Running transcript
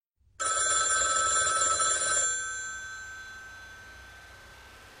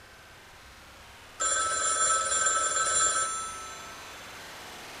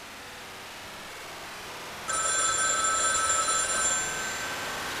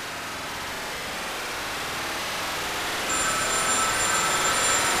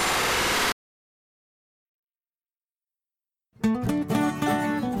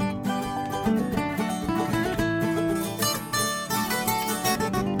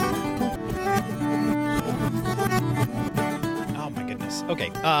Okay,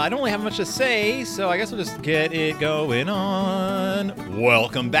 I don't really have much to say, so I guess we'll just get it going on.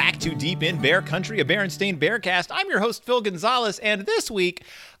 Welcome back to Deep in Bear Country, a Berenstain Bearcast. I'm your host, Phil Gonzalez, and this week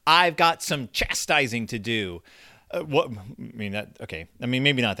I've got some chastising to do. Maybe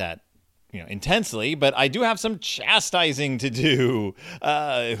not that, intensely, but I do have some chastising to do.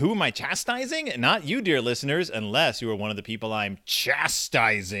 Who am I chastising? Not you, dear listeners, unless you are one of the people I'm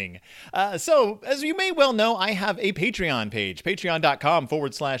chastising. So, as you may well know, I have a Patreon page,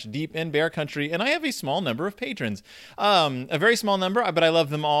 patreon.com/Deep in Bear Country, and I have a small number of patrons. A very small number, but I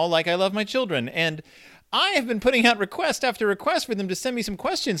love them all like I love my children. And I have been putting out request after request for them to send me some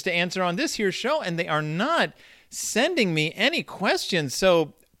questions to answer on this here show, and they are not sending me any questions.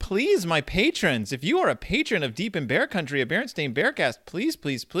 So, please, my patrons, if you are a patron of Deep in Bear Country, a Berenstain Bearcast,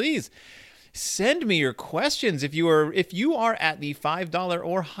 please send me your questions. If you are at the $5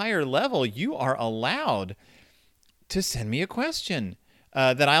 or higher level, you are allowed to send me a question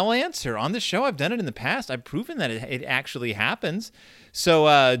that I'll answer on the show. I've done it in the past. I've proven that it actually happens.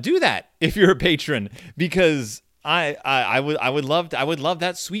 So do that if you're a patron, because I would love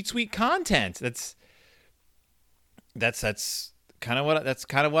that sweet content. That's kind of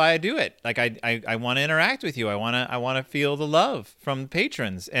why I do it. Like I want to interact with you. I want to feel the love from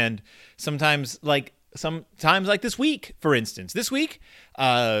patrons. And sometimes like this week, for instance, maybe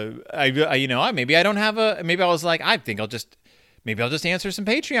I don't have maybe I was like, I think I'll just answer some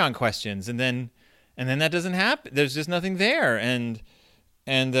Patreon questions, and then that doesn't happen. There's just nothing there. And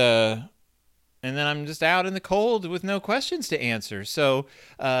then I'm just out in the cold with no questions to answer. So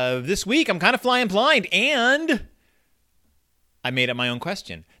this week I'm kind of flying blind, and I made up my own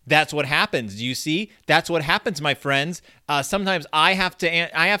question. That's what happens. Do you see? That's what happens, my friends. Sometimes I have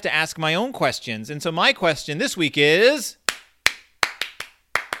to ask my own questions. And so my question this week is...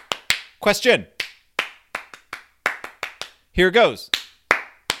 Question. Here it goes.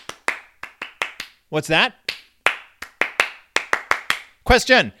 What's that?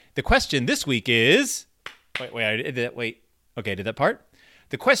 Question. The question this week is... Wait. Okay, did that part?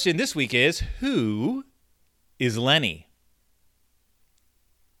 The question this week is, who is Lenny?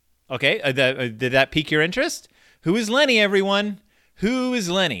 Okay, did that pique your interest? Who is Lenny, everyone? Who is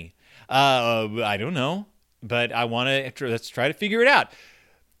Lenny? I don't know, but let's try to figure it out.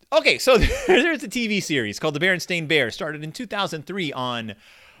 Okay, so there's a TV series called The Berenstain Bears, started in 2003 on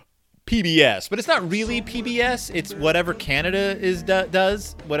PBS, but it's not really PBS. It's whatever Canada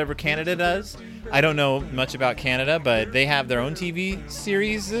does. Whatever Canada does. I don't know much about Canada, but they have their own TV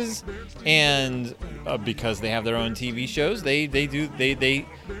series, and because they have their own TV shows, they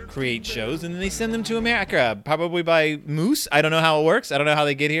create shows and then they send them to America, probably by Moose. I don't know how it works. I don't know how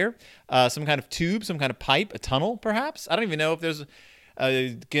they get here. Some kind of tube, some kind of pipe, a tunnel, perhaps. I don't even know if there's.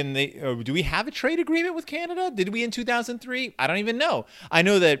 Do we have a trade agreement with Canada? Did we in 2003? I don't even know. I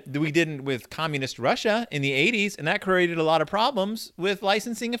know that we didn't with communist Russia in the 80s, and that created a lot of problems with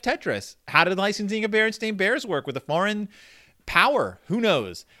licensing of Tetris. How did licensing of Berenstain Bears work with a foreign power? Who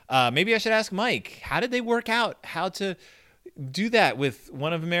knows? Maybe I should ask Mike. How did they work out how to do that with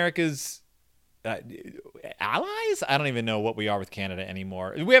one of America's allies? I don't even know what we are with Canada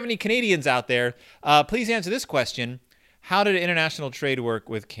anymore. Do we have any Canadians out there? Please answer this question. How did international trade work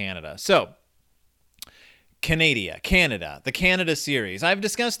with Canada? So, Canada, the Canada series. I've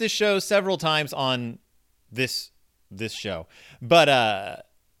discussed this show several times on this show, but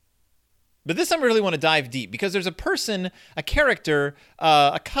this time I really want to dive deep because there's a character,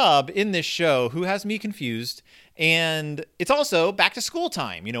 a cub in this show who has me confused, and it's also back to school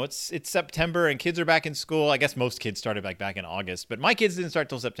time. It's September and kids are back in school. I guess most kids started back in August, but my kids didn't start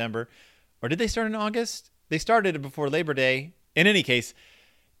till September, or did they start in August? They started it before Labor Day. In any case,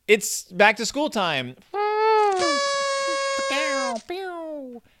 it's back to school time.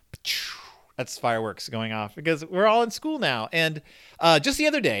 That's fireworks going off because we're all in school now. And just the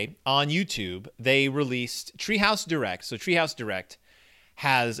other day on YouTube, they released Treehouse Direct. So Treehouse Direct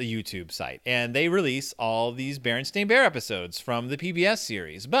has a YouTube site, and they release all these Berenstain Bear episodes from the PBS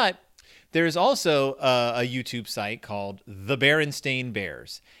series. But there's also a YouTube site called The Berenstain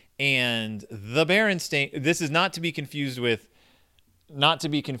Bears. And the Berenstain, this is not to be confused with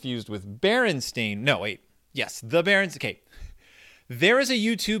Berenstain. No, wait. Yes, the Berenstain. Okay. There is a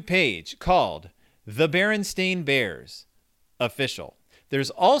YouTube page called The Berenstain Bears Official. There's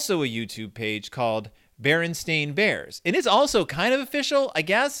also a YouTube page called Berenstain Bears. And it's also kind of official, I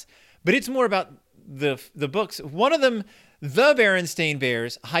guess, but it's more about the books. One of them, The Berenstain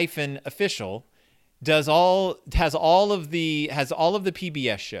Bears -official, has all of the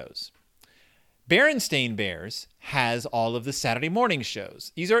PBS shows. Berenstain Bears has all of the Saturday morning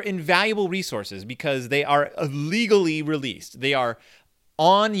shows. These are invaluable resources because they are legally released. They are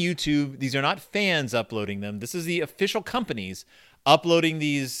on YouTube. These are not fans uploading them. This is the official companies uploading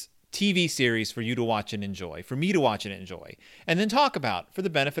these TV series for you to watch and enjoy, for me to watch and enjoy, and then talk about for the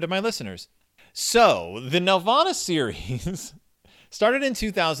benefit of my listeners. So the Nelvana series started in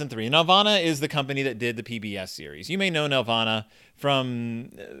 2003. Nelvana is the company that did the PBS series. You may know Nelvana from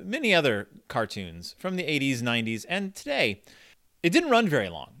many other cartoons from the 80s, 90s, and today. It didn't run very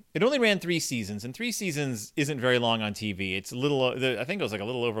long. It only ran 3 seasons, and 3 seasons isn't very long on TV. It's a little, I think it was like a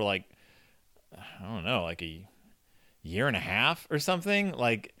little over like, I don't know, like a year and a half or something.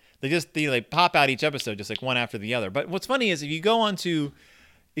 Like they pop out each episode just like one after the other. But what's funny is if you go onto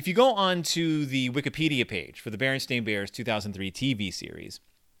the Wikipedia page for the Berenstain Bears 2003 TV series,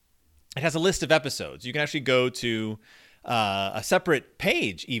 it has a list of episodes. You can actually go to a separate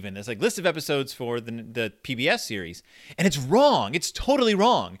page even. It's like list of episodes for the PBS series. And it's wrong. It's totally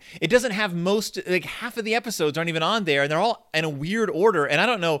wrong. It doesn't have half of the episodes aren't even on there, and they're all in a weird order. And I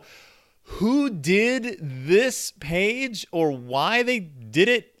don't know who did this page or why they did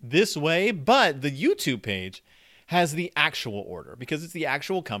it this way, but the YouTube page has the actual order because it's the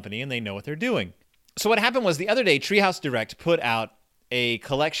actual company and they know what they're doing. So what happened was the other day, Treehouse Direct put out a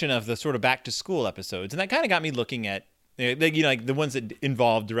collection of the sort of back to school episodes. And that kind of got me looking at, like the ones that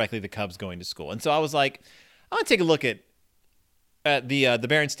involved directly the Cubs going to school. And so I was like, I want to take a look at the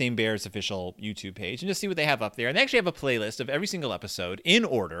Berenstain Bears official YouTube page and just see what they have up there. And they actually have a playlist of every single episode in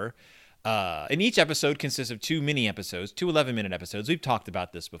order. And each episode consists of 2 mini episodes, 2 11-minute episodes. We've talked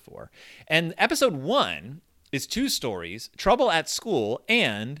about this before. And episode 1 is 2 stories, Trouble at School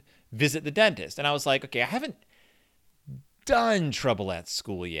and Visit the Dentist. And I was like, okay, I haven't done Trouble at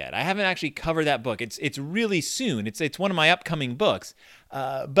School yet. I haven't actually covered that book. It's really soon. It's one of my upcoming books.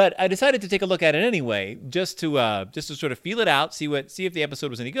 But I decided to take a look at it anyway, just to sort of feel it out, see if the episode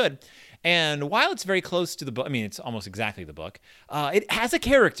was any good. And while it's very close to the book, I mean, it's almost exactly the book, it has a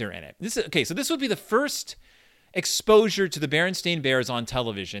character in it. So this would be the first exposure to the Berenstain Bears on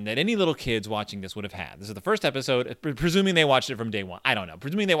television that any little kids watching this would have had. This is the first episode, presuming they watched it from day one. I don't know.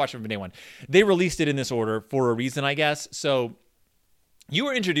 Presuming they watched it from day one. They released it in this order for a reason, I guess. So you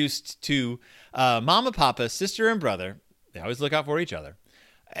were introduced to Mama, Papa, sister, and brother. They always look out for each other.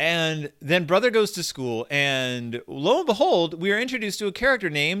 And then brother goes to school, and lo and behold, we are introduced to a character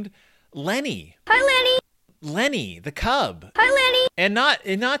named Lenny. Hi, Lenny. Lenny, the cub. Hi, Lenny. And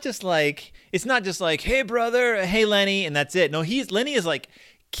it's not just like, hey brother, hey Lenny, and that's it. No, Lenny is like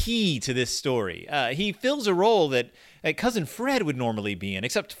key to this story. He fills a role that cousin Fred would normally be in,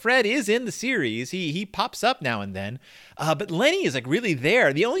 except Fred is in the series. He pops up now and then. But Lenny is like really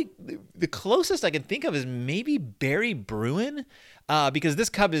there. The closest I can think of is maybe Barry Bruin, because this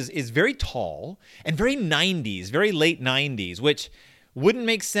cub is very tall and very 90s, very late 90s, which wouldn't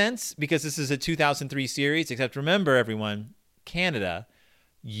make sense because this is a 2003 series, except remember, everyone, Canada,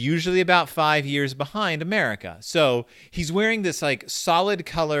 usually about 5 years behind America. So he's wearing this like solid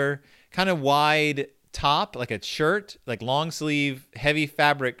color, kind of wide top, like a shirt, like long sleeve, heavy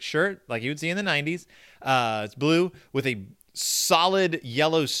fabric shirt, like you would see in the 90s. It's blue with a solid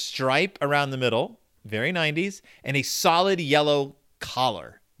yellow stripe around the middle, very 90s, and a solid yellow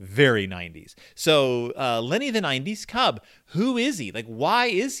collar. Very 90s. So Lenny the 90s cub, who is he? Like, why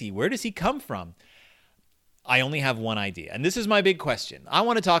is he? Where does he come from? I only have one idea. And this is my big question. I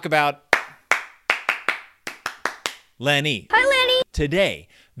want to talk about Lenny. Hi, Lenny. Today,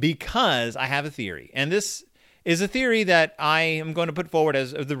 because I have a theory. And this is a theory that I am going to put forward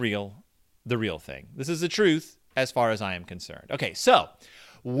as the real thing. This is the truth as far as I am concerned. Okay, so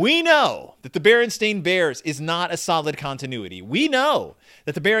we know that the Berenstain Bears is not a solid continuity. We know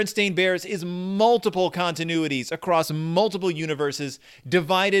that the Berenstain Bears is multiple continuities across multiple universes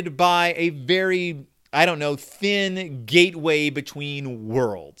divided by a very, thin gateway between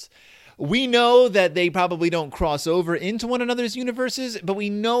worlds. We know that they probably don't cross over into one another's universes, but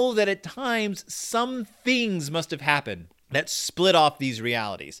we know that at times some things must have happened that split off these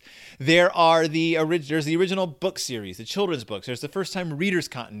realities. There's the original book series, the children's books. There's the first time readers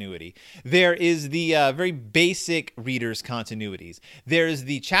continuity. There is the very basic readers continuities. There's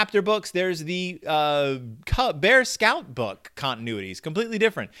the chapter books. There's the Bear Scout book continuities, completely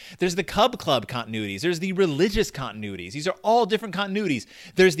different. There's the Cub Club continuities. There's the religious continuities. These are all different continuities.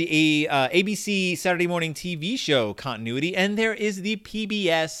 There's the ABC Saturday morning TV show continuity, and there is the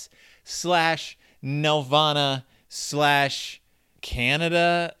PBS / Nelvana /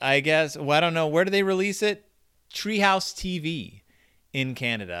 Canada, I guess. Well, I don't know. Where do they release it? Treehouse TV in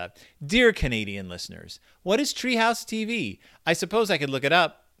Canada. Dear Canadian listeners, what is Treehouse TV? I suppose I could look it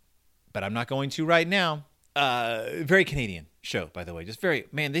up, but I'm not going to right now. Very Canadian show, by the way. Just very,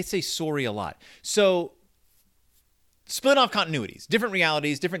 man, they say sorry a lot. So split off continuities, different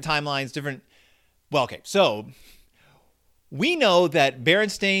realities, different timelines, different. Well, okay, so we know that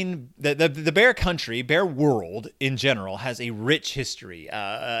Berenstain, the Bear Country, Bear World in general, has a rich history,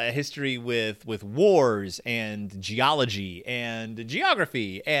 a history with wars and geology and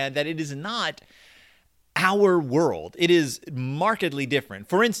geography, and that it is not our world. It is markedly different.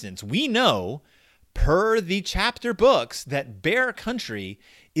 For instance, we know, per the chapter books, that Bear Country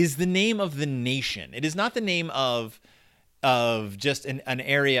is the name of the nation. It is not the name of just an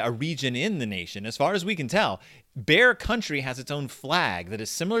area, a region in the nation. As far as we can tell, Bear Country has its own flag that is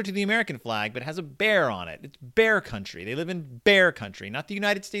similar to the American flag, but has a bear on it. It's Bear Country. They live in Bear Country, not the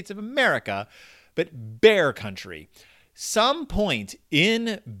United States of America, but Bear Country. Some point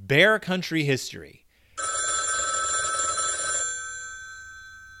in Bear Country history,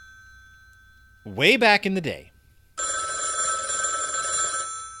 way back in the day,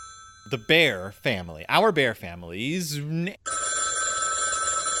 the Bear family, our Bear family's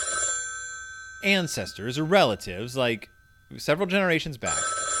ancestors or relatives, like several generations back,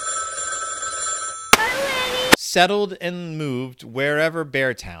 settled and moved wherever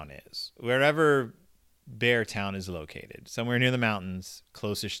Beartown is, wherever Beartown is located, somewhere near the mountains,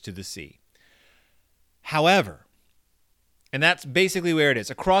 closest to the sea. However, and that's basically where it is,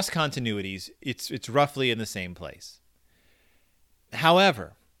 across continuities, it's roughly in the same place.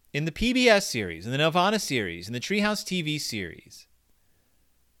 However, in the PBS series, in the Nelvana series, in the Treehouse TV series,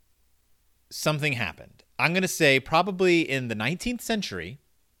 something happened. I'm going to say probably in the 19th century,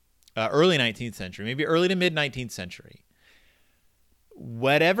 early 19th century, maybe early to mid 19th century,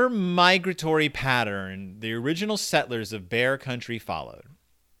 whatever migratory pattern the original settlers of Bear Country followed,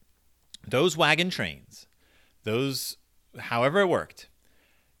 those wagon trains, those, however it worked,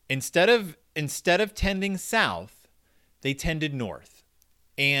 instead of tending south, they tended north.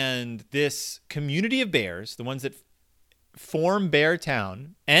 And this community of bears, the ones that form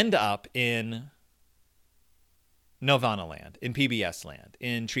Beartown, end up in Nelvana land, in PBS land,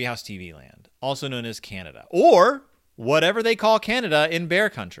 in Treehouse TV land, also known as Canada, or whatever they call Canada in Bear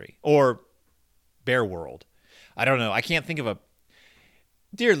Country, or Bear World. I don't know. I can't think of a...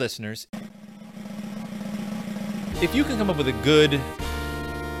 Dear listeners, if you can come up with a good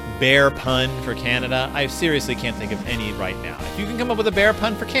bear pun for Canada, I seriously can't think of any right now. If you can come up with a bear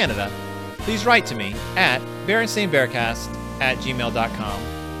pun for Canada, please write to me at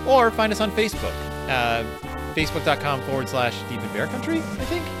berenstainbearcast@gmail.com or find us on Facebook, facebook.com/Deep in Bear Country, I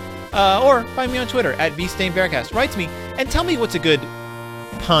think. Or find me on Twitter at bstainbearcast. Write to me and tell me what's a good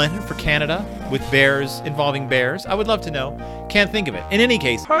pun for Canada with bears, involving bears. I would love to know. Can't think of it. In any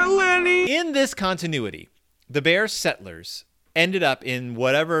case, hi, Lenny. In this continuity, the bear settlers ended up in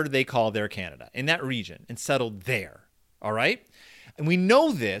whatever they call their Canada, in that region, and settled there. All right? And we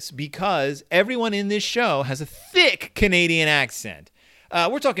know this because everyone in this show has a thick Canadian accent.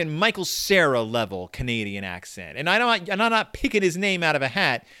 We're talking Michael Cera level Canadian accent. And I'm not picking his name out of a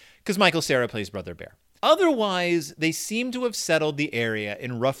hat because Michael Cera plays Brother Bear. Otherwise, they seem to have settled the area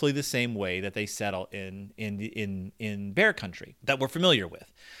in roughly the same way that they settle in Bear Country that we're familiar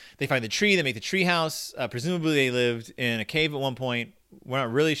with. They find the tree, they make the tree house. Presumably they lived in a cave at one point. We're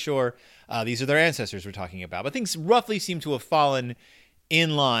not really sure. These are their ancestors we're talking about. But things roughly seem to have fallen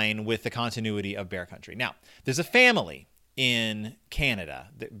in line with the continuity of Bear Country. Now, there's a family in Canada,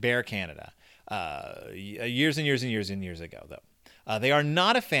 Bear Canada, years and years and years and years ago, though. They are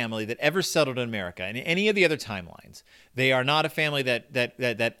not a family that ever settled in America in any of the other timelines. They are not a family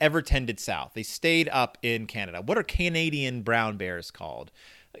that ever tended south. They stayed up in Canada. What are Canadian brown bears called?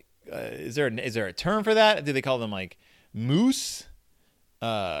 Is there a term for that? Do they call them like moose?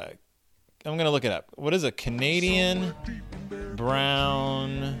 I'm going to look it up. What is a Canadian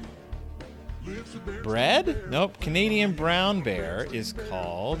brown bread? Nope. Canadian brown bear is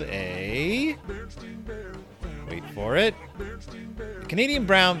called a... Wait for it. Canadian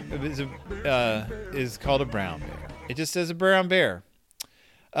brown is called a brown bear. It just says a brown bear.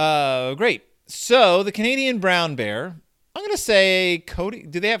 Great. So the Canadian brown bear, I'm going to say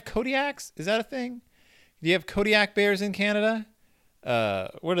do they have Kodiaks? Is that a thing? Do you have Kodiak bears in Canada?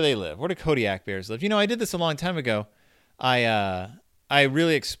 Where do they live? Where do Kodiak bears live? You know, I did this a long time ago. I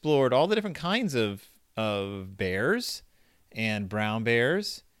really explored all the different kinds of bears and brown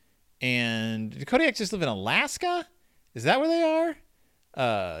bears. And do Kodiaks just live in Alaska? Is that where they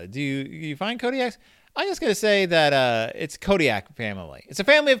are? Do you find Kodiaks? I'm just going to say that it's Kodiak family. It's a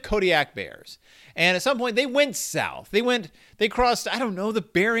family of Kodiak bears. And at some point, they went south. They crossed, I don't know, the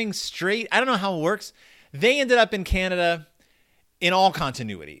Bering Strait. I don't know how it works. They ended up in Canada in all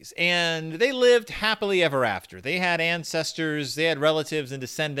continuities. And they lived happily ever after. They had ancestors. They had relatives and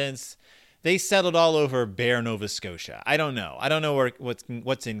descendants. They settled all over Bear, Nova Scotia. I don't know. I don't know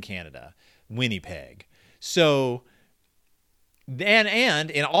what's in Canada. Winnipeg. So, and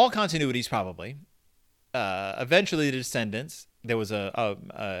in all continuities, probably, eventually the descendants, there was a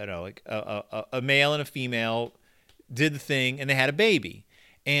male and a female did the thing, and they had a baby.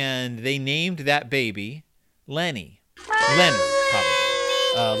 And they named that baby Lenny. Leonard,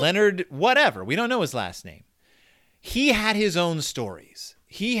 probably. Leonard, whatever. We don't know his last name. He had his own stories.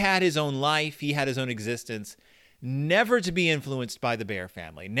 He had his own life. He had his own existence. Never to be influenced by the Bear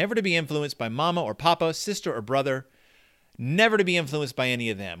family. Never to be influenced by mama or papa, sister or brother. Never to be influenced by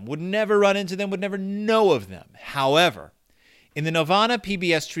any of them. Would never run into them. Would never know of them. However, in the Nelvana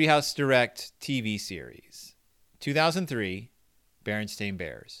PBS Treehouse Direct TV series, 2003, Berenstain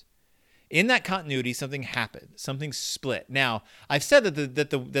Bears. In that continuity, something happened. Something split. Now, I've said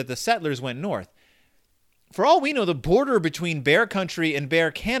that the settlers went north. For all we know, the border between Bear Country and Bear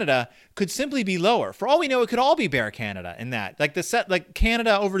Canada could simply be lower. For all we know, it could all be Bear Canada in that. Like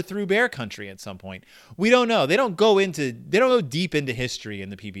Canada overthrew Bear Country at some point. We don't know. They don't go deep into history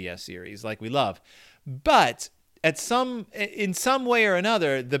in the PBS series like we love. But in some way or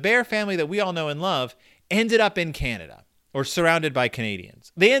another, the Bear family that we all know and love ended up in Canada or surrounded by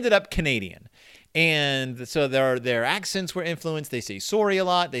Canadians. They ended up Canadian. And so their accents were influenced. They say sorry a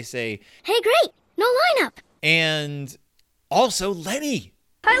lot. They say, "Hey, great. No lineup." And also Lenny.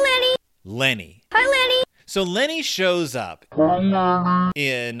 Hi, Lenny. Lenny. Hi, Lenny. So Lenny shows up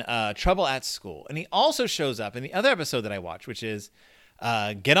in Trouble at School. And he also shows up in the other episode that I watched, which is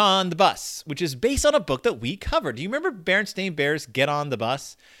Get on the Bus, which is based on a book that we covered. Do you remember Berenstain Bears Get on the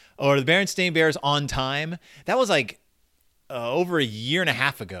Bus? Or the Berenstain Bears On Time? That was like over a year and a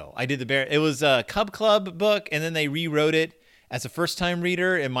half ago. I did it was a Cub Club book, and then they rewrote it as a first-time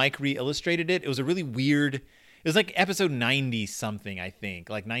reader, and Mike re-illustrated it. It was a really weird... It was like episode 90-something, I think,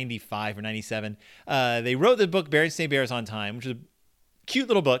 like 95 or 97. They wrote the book Berenstain Bears On Time, which is a cute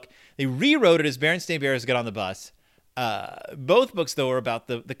little book. They rewrote it as Berenstain Bears Get on the Bus. Both books, though, are about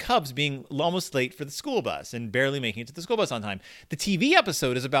the Cubs being almost late for the school bus and barely making it to the school bus on time. The TV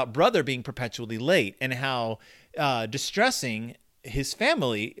episode is about Brother being perpetually late and how distressing his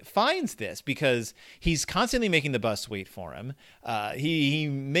family finds this because he's constantly making the bus wait for him. He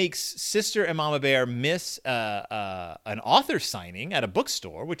makes Sister and Mama Bear miss an author signing at a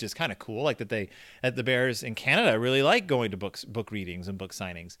bookstore, which is kind of cool. Like that the Bears in Canada really like going to book readings and book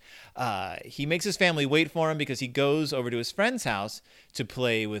signings. He makes his family wait for him because he goes over to his friend's house to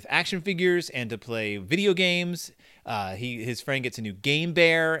play with action figures and to play video games. His friend gets a new Game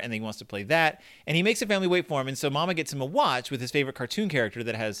Bear and he wants to play that, and he makes the family wait for him. And so Mama gets him a watch with his favorite cartoon character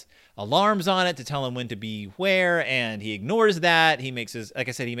that has alarms on it to tell him when to be where, and he ignores that. He makes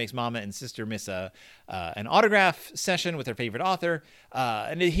he makes Mama and Sister miss an autograph session with their favorite author,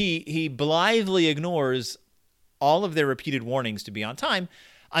 and he blithely ignores all of their repeated warnings to be on time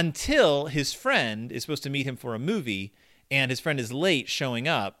until his friend is supposed to meet him for a movie, and his friend is late showing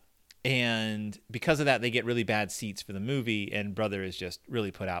up. And because of that, they get really bad seats for the movie, and Brother is just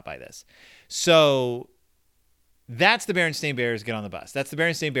really put out by this. So that's the Berenstain Bears Get on the Bus. That's the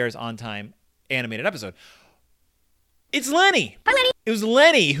Berenstain Bears On Time animated episode. It's Lenny. Hi, Lenny. It was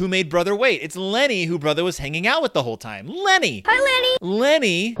Lenny who made Brother wait. It's Lenny who Brother was hanging out with the whole time. Lenny. Hi,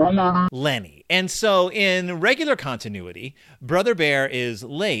 Lenny. Lenny. And so in regular continuity, Brother Bear is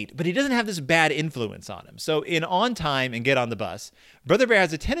late, but he doesn't have this bad influence on him. So in On Time and Get on the Bus, Brother Bear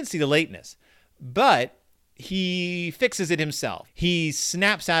has a tendency to lateness, but he fixes it himself. He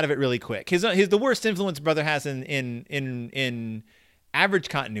snaps out of it really quick. The worst influence Brother has in average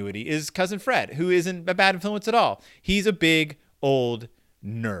continuity is Cousin Fred, who isn't a bad influence at all. He's a big, old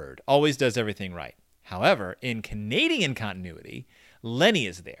nerd. Always does everything right. However, in Canadian continuity, Lenny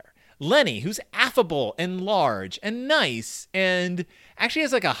is there. Lenny, who's affable and large and nice and actually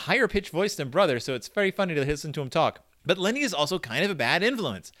has like a higher pitched voice than Brother, so it's very funny to listen to him talk. But Lenny is also kind of a bad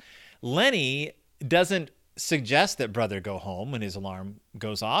influence. Lenny doesn't suggest that Brother go home when his alarm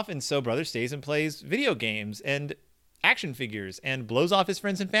goes off, and so Brother stays and plays video games and action figures and blows off his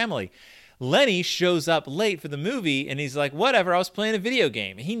friends and family. Lenny shows up late for the movie and he's like, whatever, I was playing a video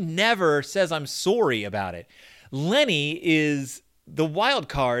game. He never says I'm sorry about it. Lenny is the wild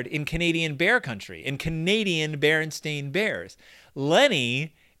card in Canadian Bear Country, in Canadian Berenstain Bears.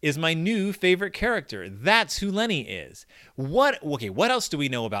 Lenny is my new favorite character. That's who Lenny is. What else do we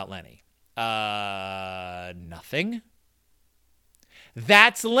know about Lenny? Nothing.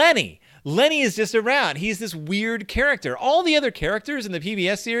 That's Lenny. Lenny is just around. He's this weird character. All the other characters in the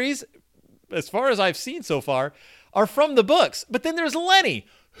PBS series, as far as I've seen so far, are from the books. But then there's Lenny.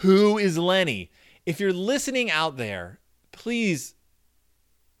 Who is Lenny? If you're listening out there, please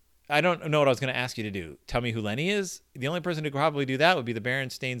I don't know what I was going to ask you to do. Tell me who Lenny is? The only person who could probably do that would be the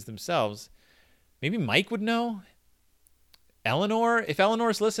Berenstains themselves. Maybe Mike would know? Eleanor? If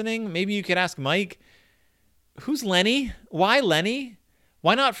Eleanor's listening, maybe you could ask Mike, who's Lenny? Why Lenny?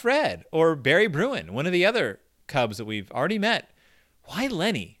 Why not Fred or Barry Bruin, one of the other Cubs that we've already met? Why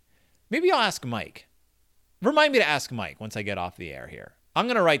Lenny? Maybe I'll ask Mike. Remind me to ask Mike once I get off the air here. I'm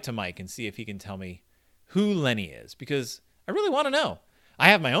going to write to Mike and see if he can tell me who Lenny is, because I really want to know. I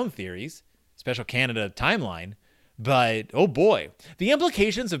have my own theories, special Canada timeline, but oh boy, the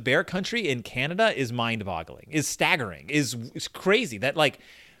implications of bear country in Canada is mind-boggling, is staggering, is crazy.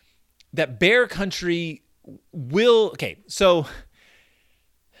 That bear country will, okay, so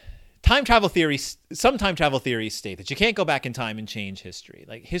some time travel theories state that you can't go back in time and change history.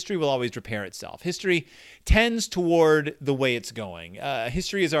 Like, history will always repair itself. History tends toward the way it's going.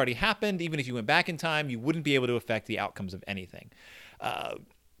 History has already happened. Even if you went back in time, you wouldn't be able to affect the outcomes of anything.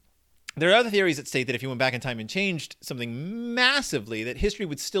 There are other theories that state that if you went back in time and changed something massively, that history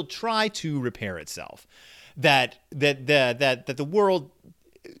would still try to repair itself. That the world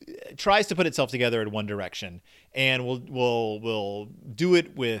tries to put itself together in one direction, and will do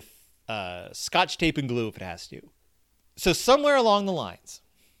it with Scotch tape and glue if it has to. So somewhere along the lines,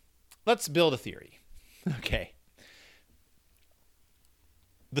 let's build a theory. Okay.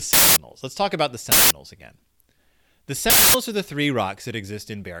 The Sentinels. Let's talk about the Sentinels again. The Sentinels are the three rocks that exist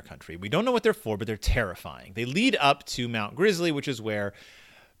in bear country. We don't know what they're for, but they're terrifying. They lead up to Mount Grizzly, which is where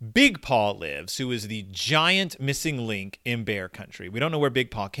Big Paw lives, who is the giant missing link in bear country. We don't know where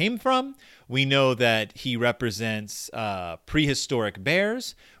Big Paw came from. We know that he represents prehistoric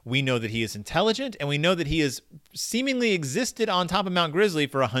bears. We know that he is intelligent, and we know that he has seemingly existed on top of Mount Grizzly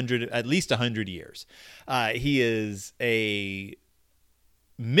for at least 100 years. He is a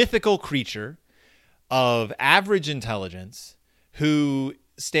mythical creature of average intelligence who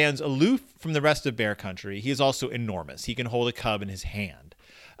stands aloof from the rest of bear country. He is also enormous. He can hold a cub in his hand.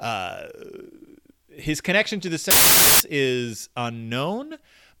 His connection to the Sentinels is unknown,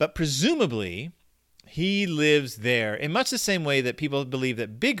 but presumably he lives there in much the same way that people believe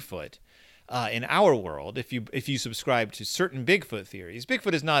that Bigfoot, in our world, if you subscribe to certain Bigfoot theories,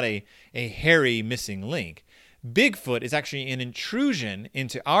 Bigfoot is not a hairy missing link. Bigfoot is actually an intrusion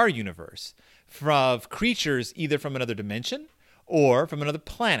into our universe of creatures either from another dimension or from another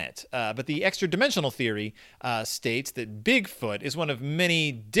planet. But the extra-dimensional theory states that Bigfoot is one of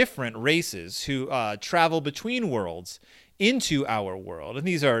many different races who travel between worlds into our world. And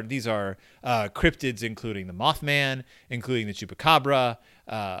these are cryptids, including the Mothman, including the Chupacabra,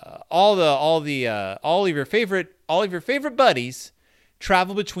 all of your favorite buddies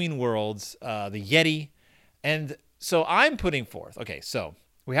travel between worlds, the Yeti. And so I'm putting forth, okay, so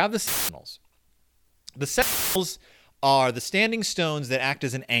we have the Sentinels. The Sentinels are the standing stones that act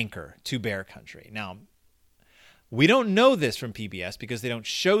as an anchor to bear country. Now, we don't know this from PBS because they don't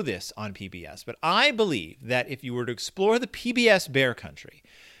show this on PBS, but I believe that if you were to explore the PBS bear country,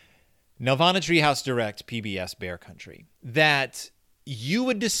 Nelvana Treehouse Direct PBS bear country, that you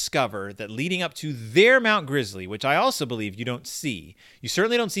would discover that leading up to their Mount Grizzly, which I also believe you don't see, you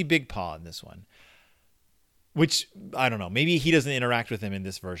certainly don't see Big Paw in this one, which, I don't know, maybe he doesn't interact with him in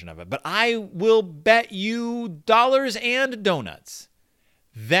this version of it. But I will bet you dollars and donuts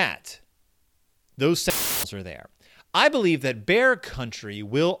that those Sentinels are there. I believe that bear country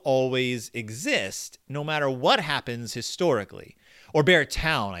will always exist no matter what happens historically. Or bear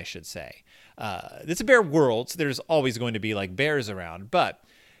town, I should say. It's a bear world, so there's always going to be like bears around. But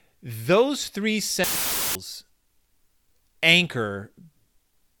those three Sentinels anchor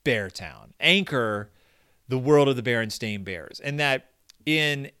bear town, anchor the world of the Berenstain Bears, and that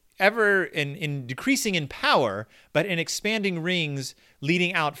in decreasing in power, but in expanding rings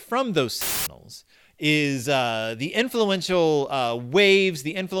leading out from those Sentinels, is the influential waves,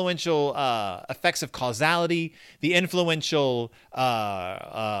 the influential effects of causality, the influential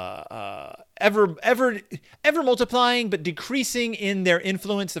ever multiplying but decreasing in their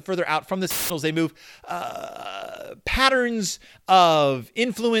influence the further out from the Sentinels they move, patterns of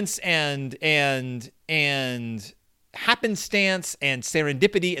influence and happenstance and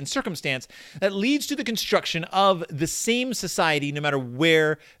serendipity and circumstance that leads to the construction of the same society no matter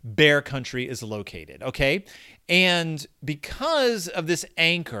where bear country is located, okay? And because of this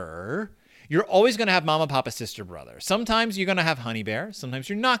anchor, you're always going to have mama, papa, sister, brother. Sometimes you're going to have honey bear. Sometimes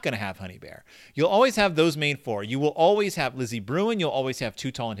you're not going to have honey bear. You'll always have those main four. You will always have Lizzie Bruin. You'll always have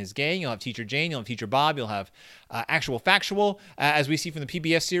Too Tall and his gang. You'll have Teacher Jane. You'll have Teacher Bob. You'll have Actual Factual. As we see from the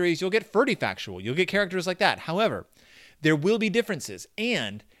PBS series, you'll get Ferdy Factual. You'll get characters like that. However, there will be differences.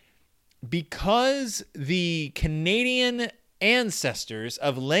 And because the Canadian ancestors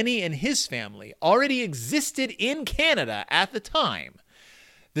of Lenny and his family already existed in Canada at the time,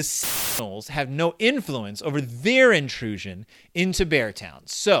 the Seminoles have no influence over their intrusion into Beartown.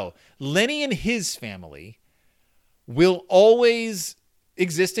 So Lenny and his family will always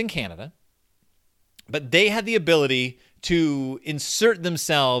exist in Canada, but they had the ability to insert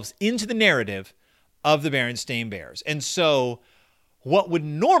themselves into the narrative of the Berenstain Bears. And so what would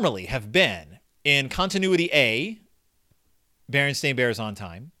normally have been in Continuity A, Berenstain Bears on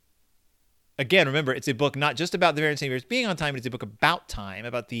Time. Again, remember, it's a book not just about the Berenstain Bears being on time, but it's a book about time,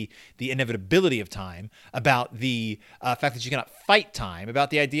 about the inevitability of time, about the fact that you cannot fight time,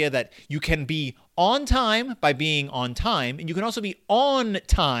 about the idea that you can be on time by being on time, and you can also be on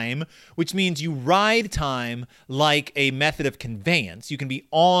time, which means you ride time like a method of conveyance. You can be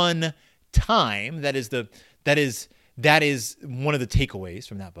on time. That is one of the takeaways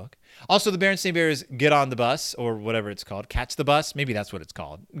from that book. Also, the Berenstain Bears get on the bus, or whatever it's called. Catch the bus? Maybe that's what it's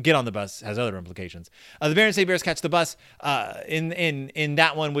called. Get on the bus has other implications. The Berenstain Bears catch the bus in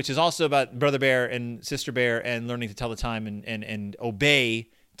that one, which is also about Brother Bear and Sister Bear and learning to tell the time and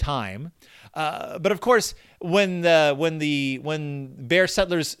obey time. But of course, when Bear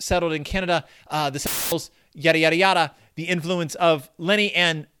settlers settled in Canada, the Seminoles, yada, yada, yada, the influence of Lenny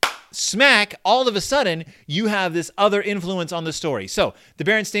and smack, all of a sudden, you have this other influence on the story. So the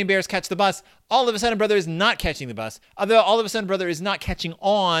Berenstain Bears catch the bus. All of a sudden, Brother is not catching the bus. All of a sudden, Brother is not catching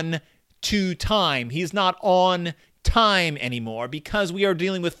on to time. He's not on time anymore because we are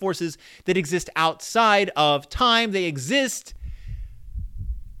dealing with forces that exist outside of time. They exist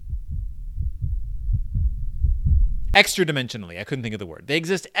extra-dimensionally. I couldn't think of the word. They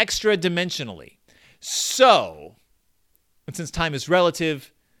exist extra-dimensionally. So, and since time is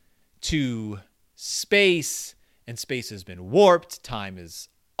relative to space, and space has been warped, time is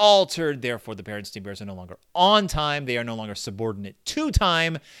altered, therefore the Berenstain Bears are no longer on time. They are no longer subordinate to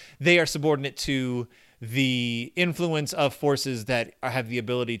time. They are subordinate to the influence of forces that have the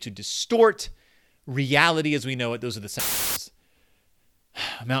ability to distort reality as we know it. Those are the Seminoles.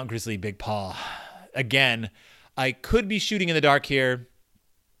 Mount Grizzly, Big Paw. Again, I could be shooting in the dark here,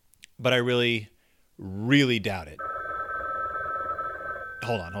 but I really, really doubt it.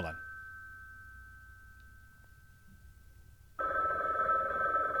 Hold on.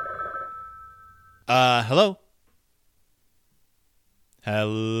 Hello?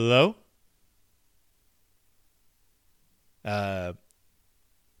 Hello? I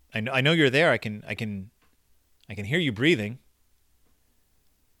know you're there. I can hear you breathing.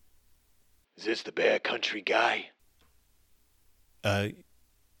 Is this the Bear Country guy?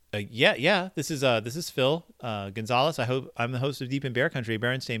 Yeah. This is Phil Gonzalez. I'm the host of Deep in Bear Country,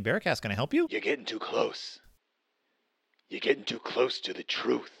 Berenstain Bearcast. Can I help you? You're getting too close. You're getting too close to the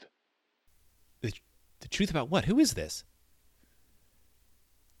truth. The truth about what? Who is this?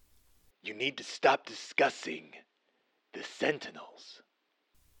 You need to stop discussing the Sentinels.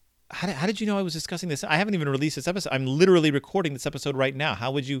 How did you know I was discussing this? I haven't even released this episode. I'm literally recording this episode right now.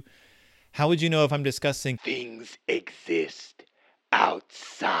 How would you know if I'm discussing? Things exist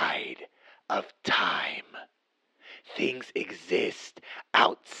outside of time. Things exist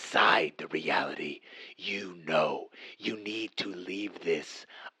outside the reality you know. You need to leave this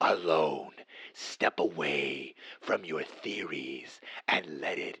alone. Step away from your theories and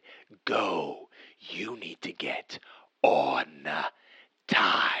let it go. You need to get on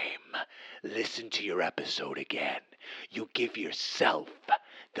time. Listen to your episode again. You give yourself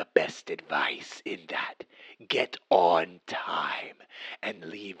the best advice in that. Get on time and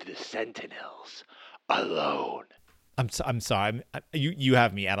leave the Sentinels alone. I'm sorry. You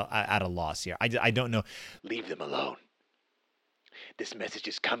have me at a loss here. I don't know. Leave them alone. This message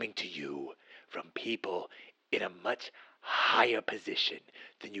is coming to you from people in a much higher position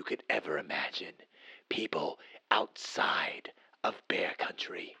than you could ever imagine. People outside of Bear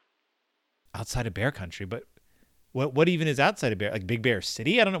Country. Outside of Bear Country? But what even is outside of Bear? Like Big Bear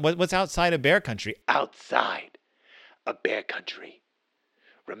City? I don't know. What's outside of Bear Country? Outside of Bear Country.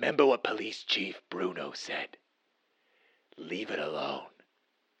 Remember what Police Chief Bruno said. Leave it alone.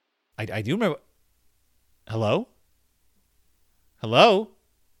 I do remember. Hello?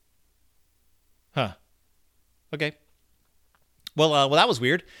 Huh. Okay. Well, that was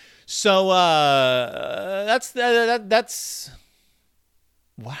weird. So that's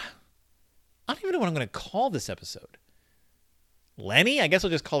what. I don't even know what I'm going to call this episode. Lenny? I guess I'll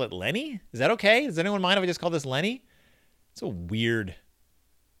just call it Lenny. Is that okay? Does anyone mind if I just call this Lenny? It's a weird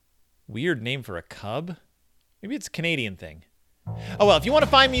name for a cub. Maybe it's a Canadian thing. Oh, well, if you want to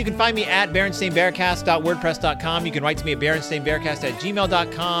find me, you can find me at BerenstainBearcast.wordpress.com. You can write to me at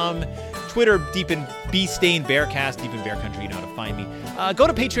BerenstainBearcast@gmail.com. Twitter, Deep in B-Stain Bearcast, Deep in Bear Country, you know how to find me. Go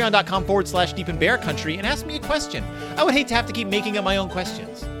to patreon.com/Deep in Bear Country and ask me a question. I would hate to have to keep making up my own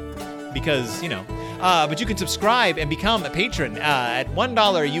questions because, but you can subscribe and become a patron. At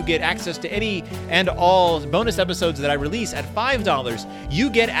 $1, you get access to any and all bonus episodes that I release. At $5, you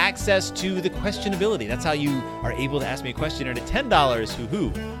get access to the questionability. That's how you are able to ask me a question. And at $10,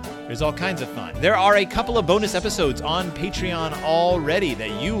 there's all kinds of fun. There are a couple of bonus episodes on Patreon already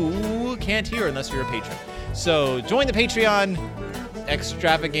that you can't hear unless you're a patron. So join the Patreon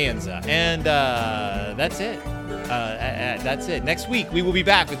extravaganza. And that's it. That's it. Next week, we will be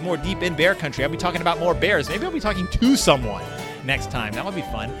back with more Deep in Bear Country. I'll be talking about more bears. Maybe I'll be talking to someone next time. That would be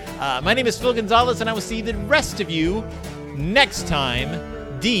fun. My name is Phil Gonzalez, and I will see the rest of you next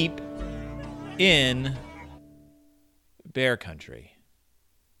time, Deep in Bear Country.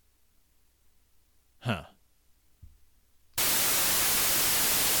 Huh.